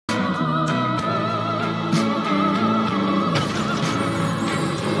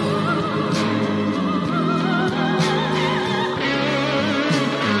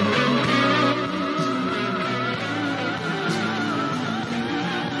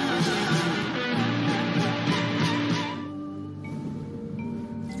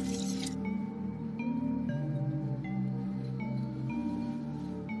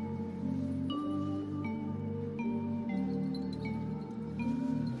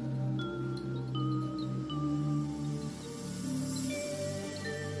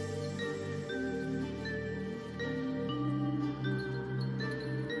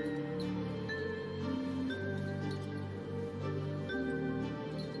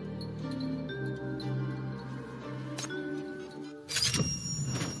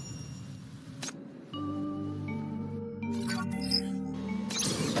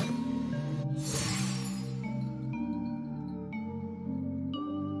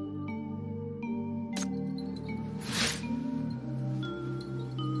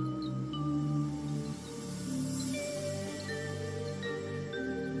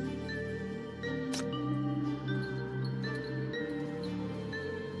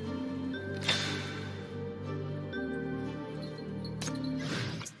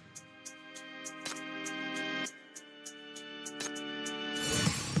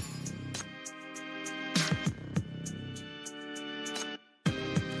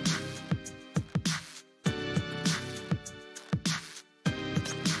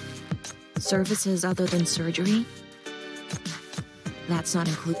Services other than surgery? That's not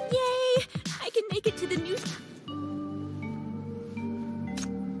included. Yay! I can make it to the new...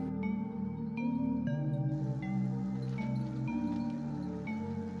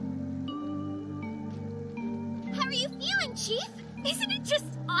 How are you feeling, Chief? Isn't it just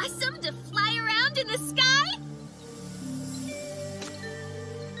awesome to fly around in the sky?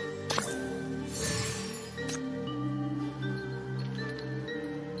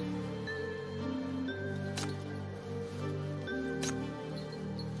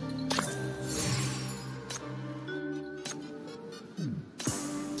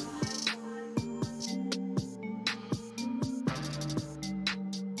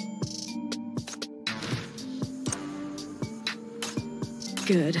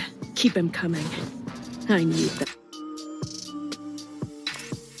 Good. Keep him coming. I need them.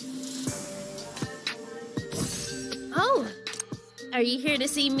 Oh, are you here to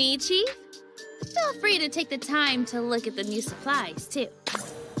see me, Chief? Feel free to take the time to look at the new supplies, too.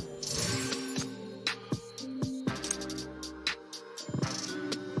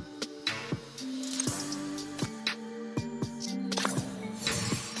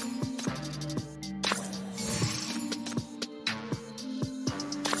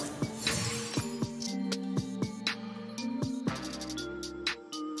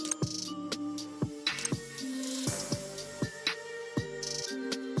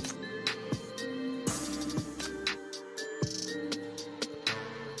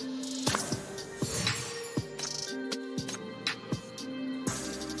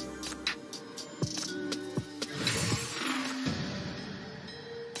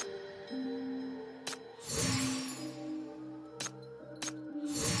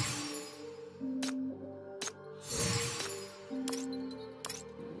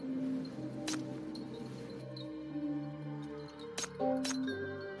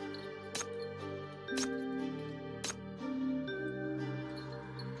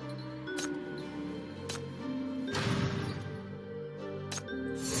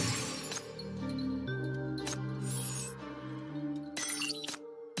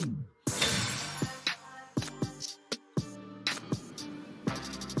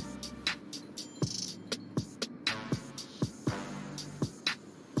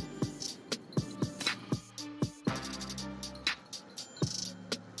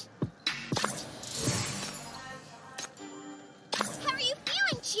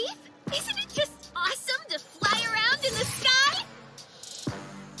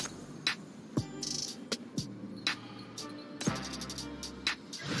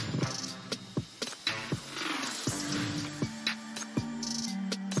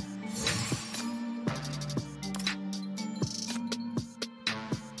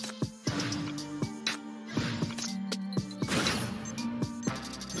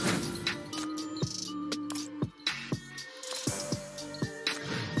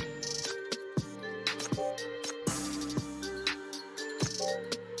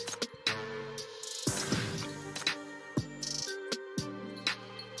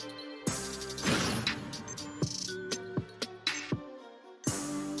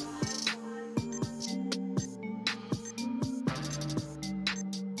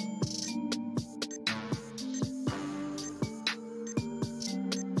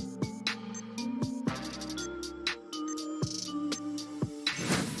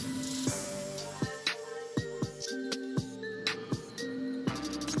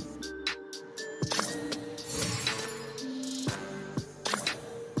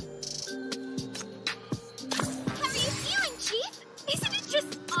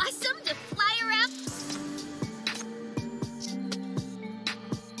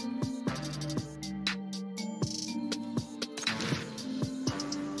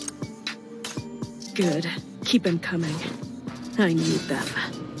 Good. Keep him coming. I need them.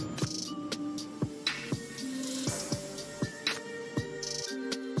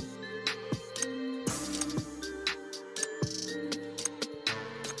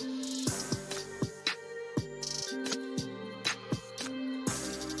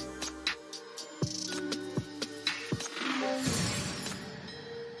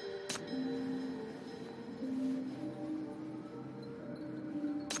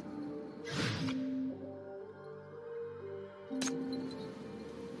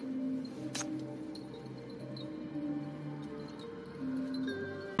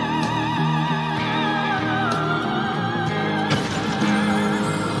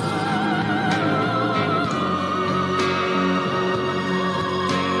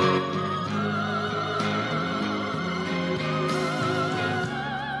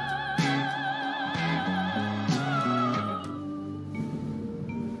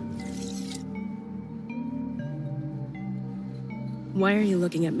 Why are you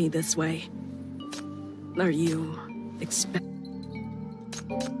looking at me this way? Are you expect?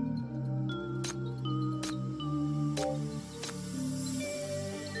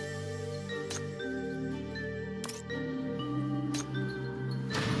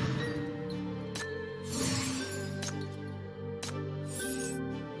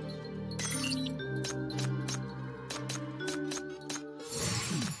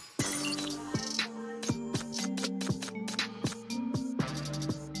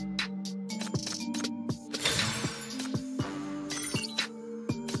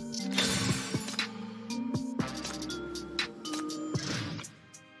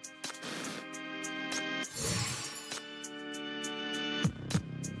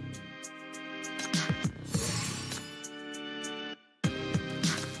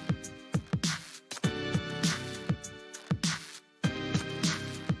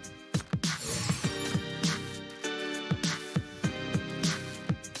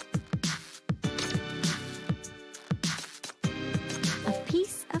 A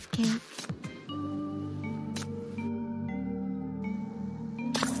piece of cake.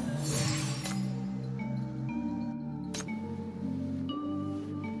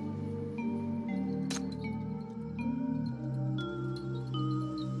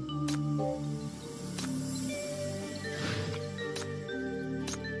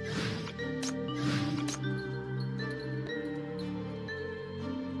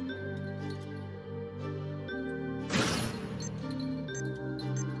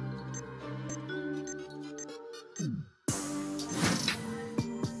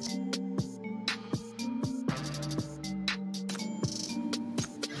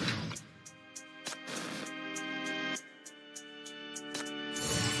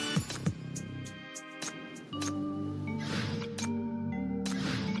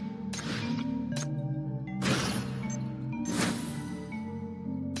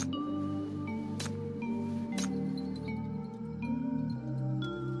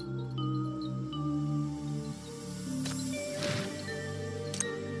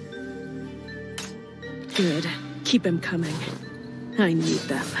 Good. Keep him coming. I need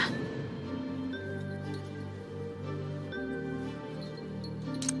them.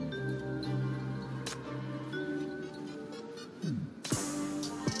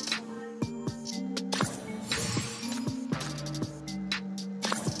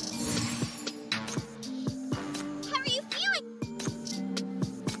 How are you feeling?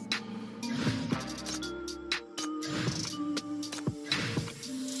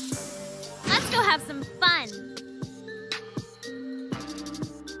 Let's go have some fun.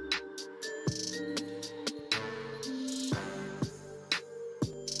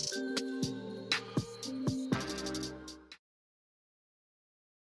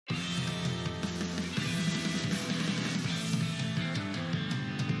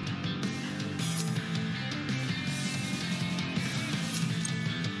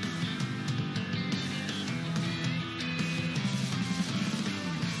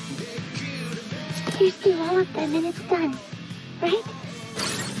 Here's the all of them and it's done, right?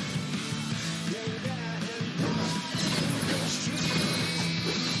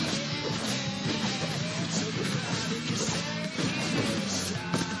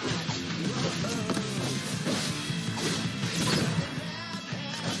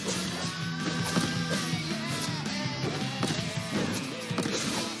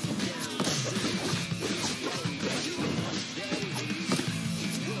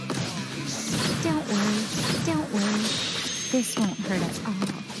 Don't worry. This won't hurt at all.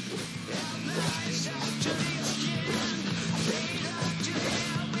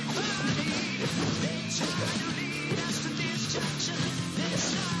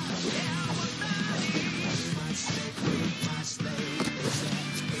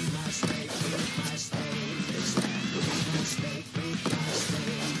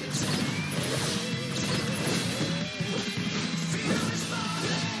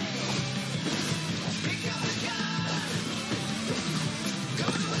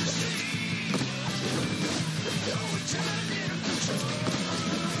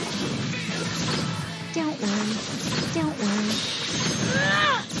 Don't worry.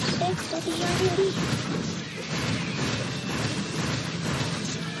 Thanks, Daddy, you're ready.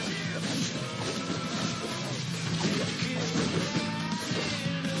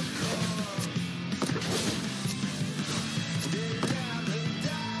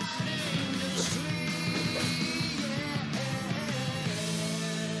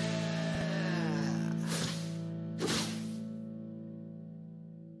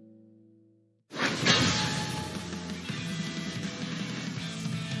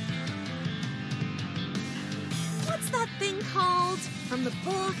 What's from the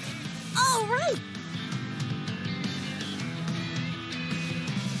book. All right.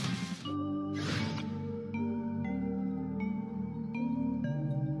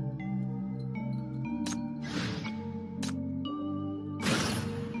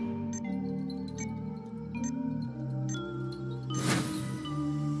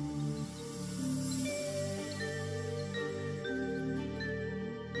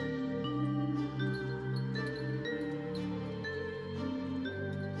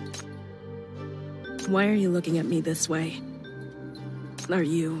 Why are you looking at me this way? Are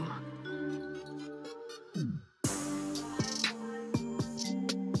you...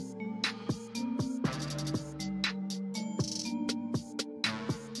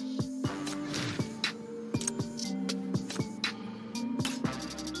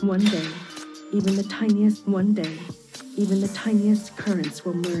 One day, even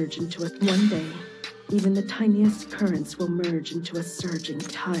the tiniest currents will merge into a surging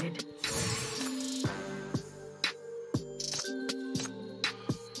tide.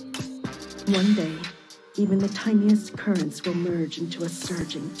 One day, even the tiniest currents will merge into a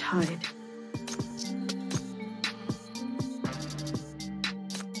surging tide.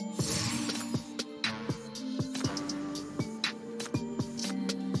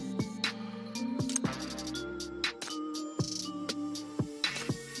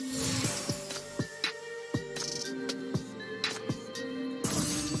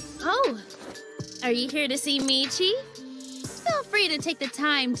 Oh, are you here to see me, Chief? Feel free to take the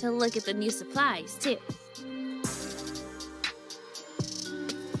time to look at the new supplies, too.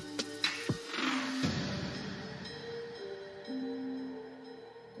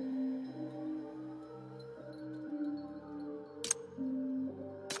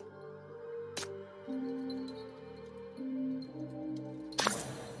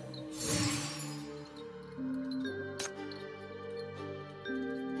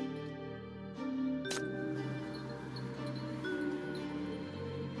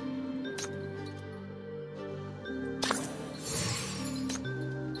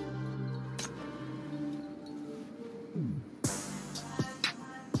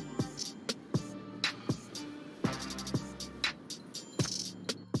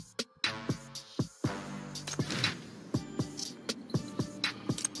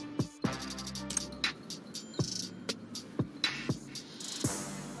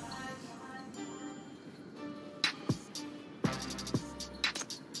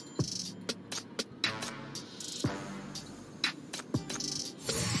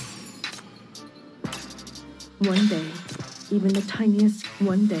 One day, even the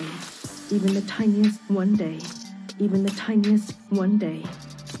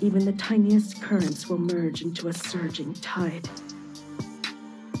tiniest currents will merge into a surging tide.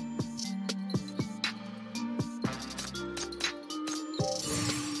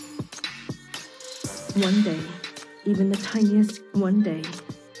 One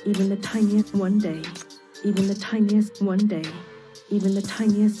day, even the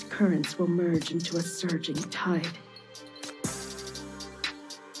tiniest currents will merge into a surging tide.